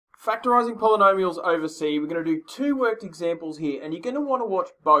Factorising polynomials over C. We're going to do two worked examples here, and you're going to want to watch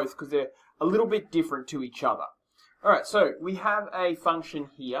both because they're a little bit different to each other. Alright, so we have a function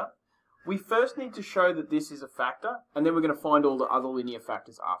here. We first need to show that this is a factor, and then we're going to find all the other linear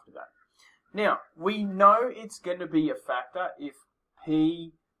factors after that. Now, we know it's going to be a factor if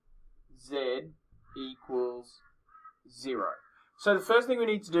PZ equals 0. So the first thing we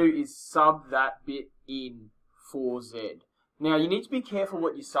need to do is sub that bit in for Z. Now, you need to be careful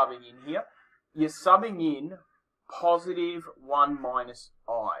what you're subbing in here. You're subbing in positive 1 minus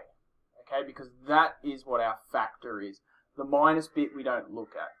I, okay, because that is what our factor is. The minus bit we don't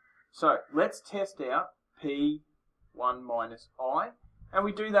look at. So let's test out P1 minus I, and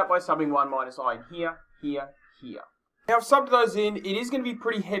we do that by subbing 1 minus I in here, here, here. Now I've subbed those in. It is going to be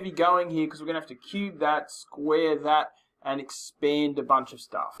pretty heavy going here because we're going to have to cube that, square that, and expand a bunch of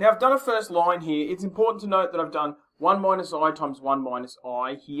stuff. Now I've done a first line here. It's important to note that I've done 1 minus I times 1 minus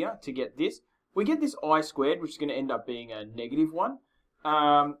I here to get this. We get this I squared, which is going to end up being a negative 1.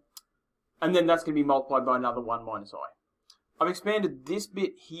 And then that's going to be multiplied by another 1 minus I. I've expanded this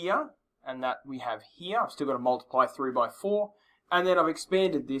bit here, and that we have here. I've still got to multiply through by 4. And then I've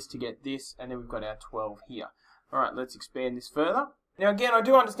expanded this to get this, and then we've got our 12 here. Alright, let's expand this further. Now again, I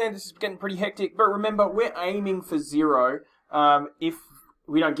do understand this is getting pretty hectic, but remember, we're aiming for 0. If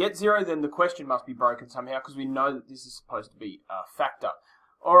we don't get 0, then the question must be broken somehow, because we know that this is supposed to be a factor.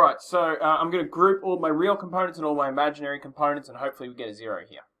 Alright, so I'm going to group all my real components and all my imaginary components, and hopefully we get a 0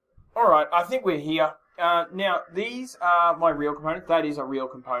 here. Alright, I think we're here. Now, these are my real components. That is a real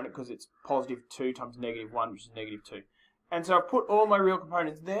component, because it's positive 2 times negative 1, which is negative 2. And so I've put all my real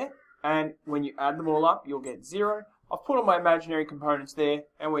components there, and when you add them all up, you'll get 0. I've put all my imaginary components there,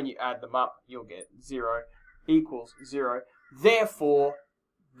 and when you add them up, you'll get 0 equals 0. Therefore,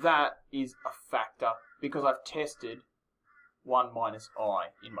 that is a factor because I've tested 1 minus I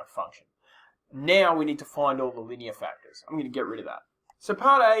in my function. Now we need to find all the linear factors. I'm going to get rid of that. So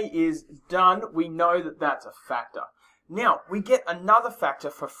part A is done. We know that that's a factor. Now, we get another factor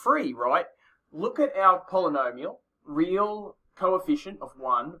for free, right? Look at our polynomial, real coefficient of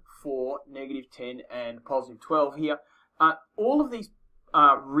 1, 4, negative 10, and positive 12 here. All of these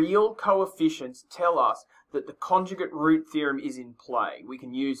real coefficients tell us that the conjugate root theorem is in play. We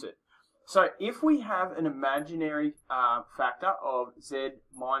can use it. So if we have an imaginary factor of Z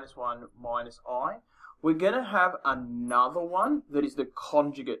minus 1 minus I, we're going to have another one that is the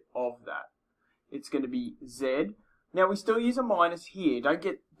conjugate of that. It's going to be Z. Now we still use a minus here. Don't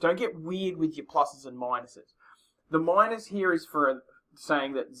get weird with your pluses and minuses. The minus here is for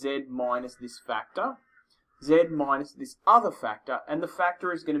saying that Z minus this factor, Z minus this other factor, and the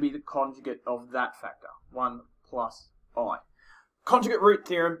factor is going to be the conjugate of that factor, 1 plus I. Conjugate root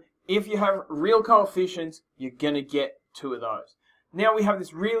theorem, if you have real coefficients, you're going to get 2 of those. Now we have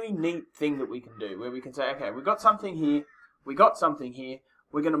this really neat thing that we can do, where we can say, okay, we've got something here, we got something here,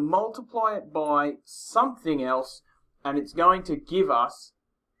 we're going to multiply it by something else, and it's going to give us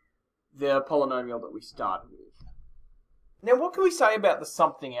the polynomial that we started with. Now what can we say about the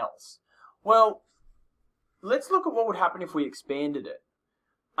something else? Well, let's look at what would happen if we expanded it.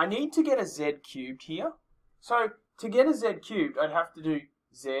 I need to get a Z cubed here. So to get a Z cubed, I'd have to do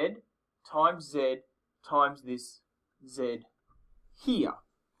Z times this Z here.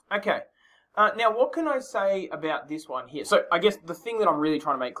 Okay. Now what can I say about this one here? So I guess the thing that I'm really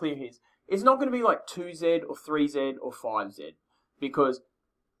trying to make clear here is it's not going to be like 2Z or 3Z or 5Z, because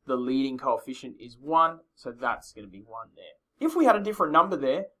the leading coefficient is 1, so that's going to be 1 there. If we had a different number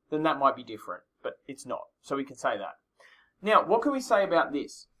there, then that might be different, but it's not, so we can say that. Now, what can we say about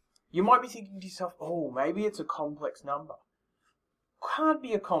this? You might be thinking to yourself, oh, maybe it's a complex number. Can't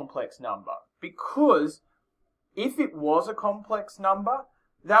be a complex number, because if it was a complex number,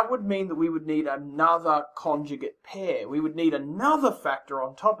 that would mean that we would need another conjugate pair. We would need another factor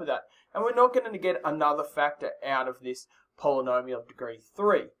on top of that, and we're not going to get another factor out of this polynomial of degree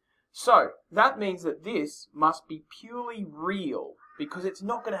 3. So that means that this must be purely real, because it's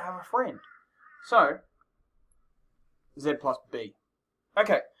not going to have a friend. So Z plus B.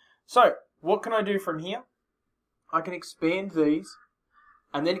 Okay, so what can I do from here? I can expand these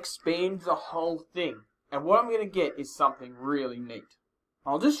and then expand the whole thing. And what I'm going to get is something really neat.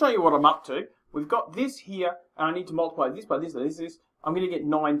 I'll just show you what I'm up to. We've got this here, and I need to multiply this by this, this. I'm going to get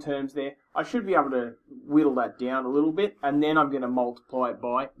 9 terms there. I should be able to whittle that down a little bit, and then I'm going to multiply it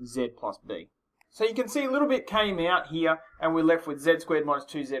by Z plus B. So you can see a little bit came out here, and we're left with Z squared minus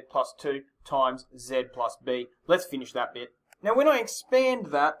 2Z plus 2 times Z plus B. Let's finish that bit. Now when I expand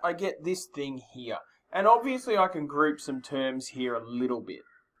that, I get this thing here. And obviously I can group some terms here a little bit.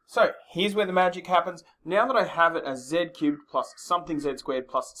 So here's where the magic happens. Now that I have it as z cubed plus something z squared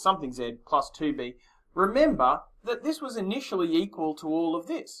plus something z plus 2b, remember that this was initially equal to all of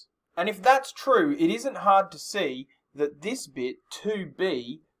this. And if that's true, it isn't hard to see that this bit,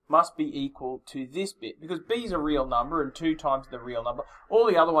 2b, must be equal to this bit, because b is a real number and 2 times the real number. All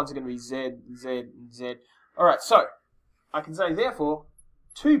the other ones are going to be z, z, and z. Alright, so I can say therefore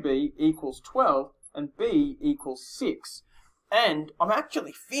 2b equals 12 and b equals 6. And I'm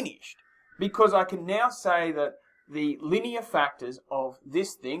actually finished, because I can now say that the linear factors of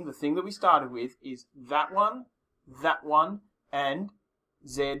this thing, the thing that we started with, is that one, and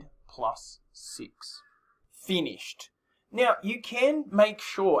z plus 6. Finished. Now, you can make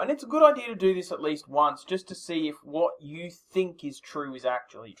sure, and it's a good idea to do this at least once, just to see if what you think is true is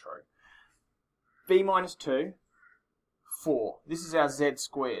actually true. b minus 2, 4. This is our z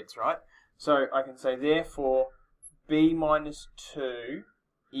squareds, right? So I can say, therefore, b minus 2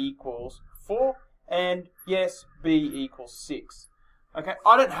 equals 4, and yes, b equals 6. Okay,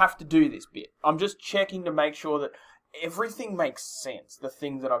 I don't have to do this bit. I'm just checking to make sure that everything makes sense, the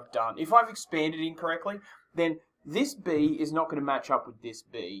things that I've done. If I've expanded incorrectly, then this b is not going to match up with this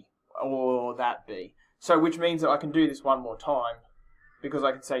b, or that b. So, which means that I can do this one more time, because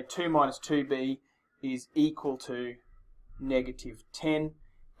I can say 2 minus 2b is equal to negative 10,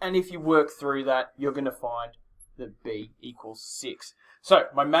 and if you work through that, you're going to find that b equals 6. So,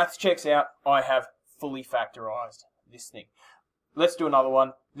 my maths checks out. I have fully factorized this thing. Let's do another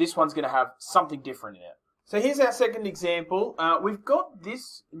one. This one's going to have something different in it. So here's our second example. We've got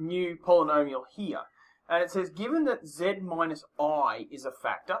this new polynomial here. And it says, given that z minus I is a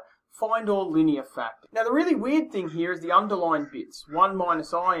factor, find all linear factors. Now the really weird thing here is the underlined bits, 1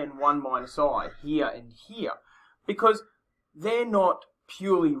 minus I and 1 minus I, here and here. Because they're not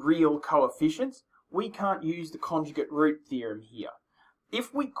purely real coefficients, we can't use the conjugate root theorem here.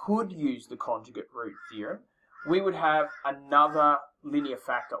 If we could use the conjugate root theorem, we would have another linear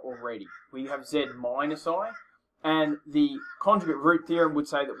factor already. We have z minus I, and the conjugate root theorem would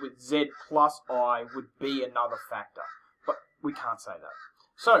say that with z plus I would be another factor. But we can't say that.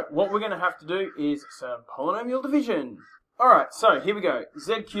 So what we're going to have to do is some polynomial division. Alright, so here we go.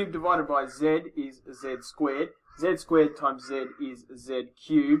 Z cubed divided by z is z squared. Z squared times z is z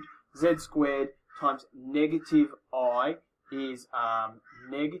cubed. Z squared times negative I is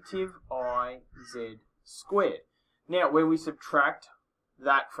negative I z squared. Now, when we subtract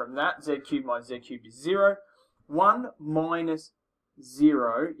that from that, z cubed minus z cubed is 0. 1 minus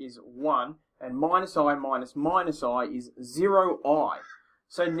 0 is 1, and minus I minus minus I is 0i.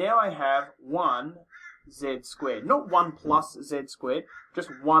 So now I have 1 z squared. Not 1 plus z squared, just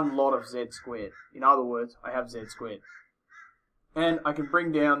one lot of z squared. In other words, I have z squared. And I can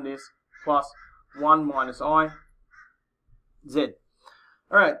bring down this plus 1 minus I, z.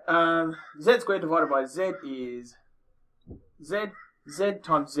 Alright, z squared divided by z is z. Z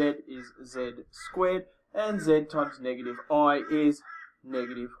times z is z squared. And z times negative I is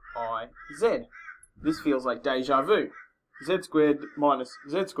negative I z. This feels like deja vu. Z squared minus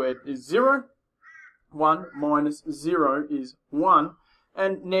z squared is 0. 1 minus 0 is 1.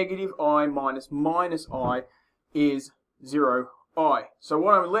 And negative I minus minus I is 0i. So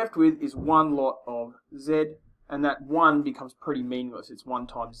what I'm left with is one lot of z. And that 1 becomes pretty meaningless. It's 1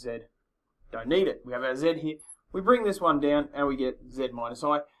 times z. Don't need it. We have our z here. We bring this one down and we get z minus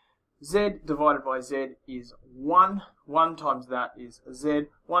I. Z divided by z is 1. 1 times that is z.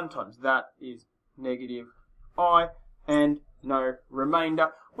 1 times that is negative I. And no remainder,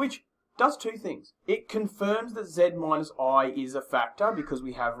 which does two things. It confirms that z minus I is a factor because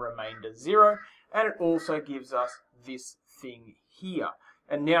we have remainder 0. And it also gives us this thing here.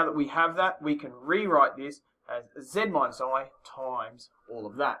 And now that we have that, we can rewrite this as z minus I times all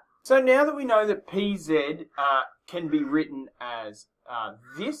of that. So now that we know that pz can be written as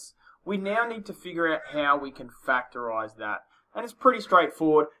this, we now need to figure out how we can factorize that. And it's pretty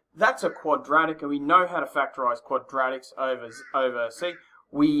straightforward. That's a quadratic, and we know how to factorize quadratics over C.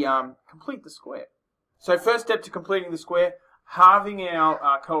 We complete the square. So first step to completing the square, halving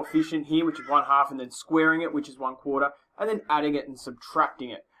our coefficient here, which is 1/2, and then squaring it, which is 1/4, and then adding it and subtracting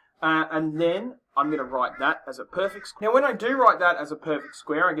it. And then I'm going to write that as a perfect square. Now when I do write that as a perfect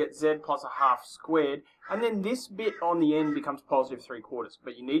square, I get z plus 1/2 squared, and then this bit on the end becomes positive 3/4.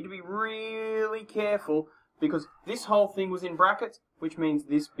 But you need to be really careful because this whole thing was in brackets, which means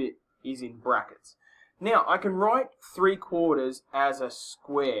this bit is in brackets. Now I can write 3/4 as a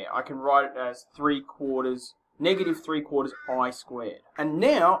square. I can write it as negative 3/4 I squared. And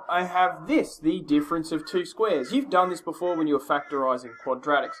now I have this, the difference of two squares. You've done this before when you were factorizing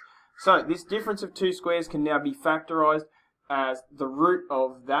quadratics. So this difference of two squares can now be factorized as the root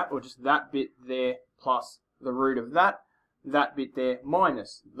of that, or just that bit there plus the root of that bit there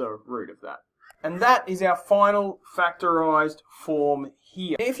minus the root of that. And that is our final factorized form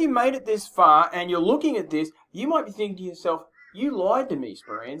here. If you made it this far and you're looking at this, you might be thinking to yourself, you lied to me,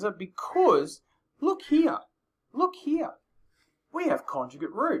 Speranza, because look here, we have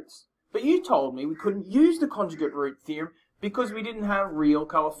conjugate roots. But you told me we couldn't use the conjugate root theorem because we didn't have real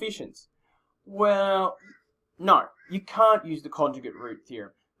coefficients. Well, no, you can't use the conjugate root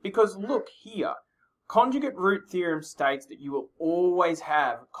theorem because look here, conjugate root theorem states that you will always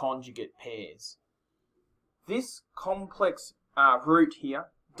have conjugate pairs. This complex root here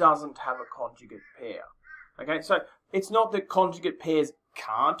doesn't have a conjugate pair. Okay, so it's not that conjugate pairs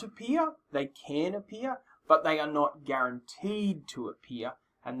can't appear, they can appear, but they are not guaranteed to appear,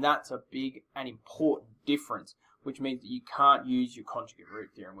 and that's a big and important difference, which means that you can't use your conjugate root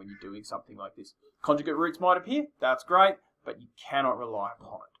theorem when you're doing something like this. Conjugate roots might appear, that's great, but you cannot rely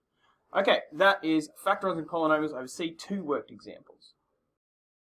upon it. Okay, that is Factorising Polynomials over C2 worked examples.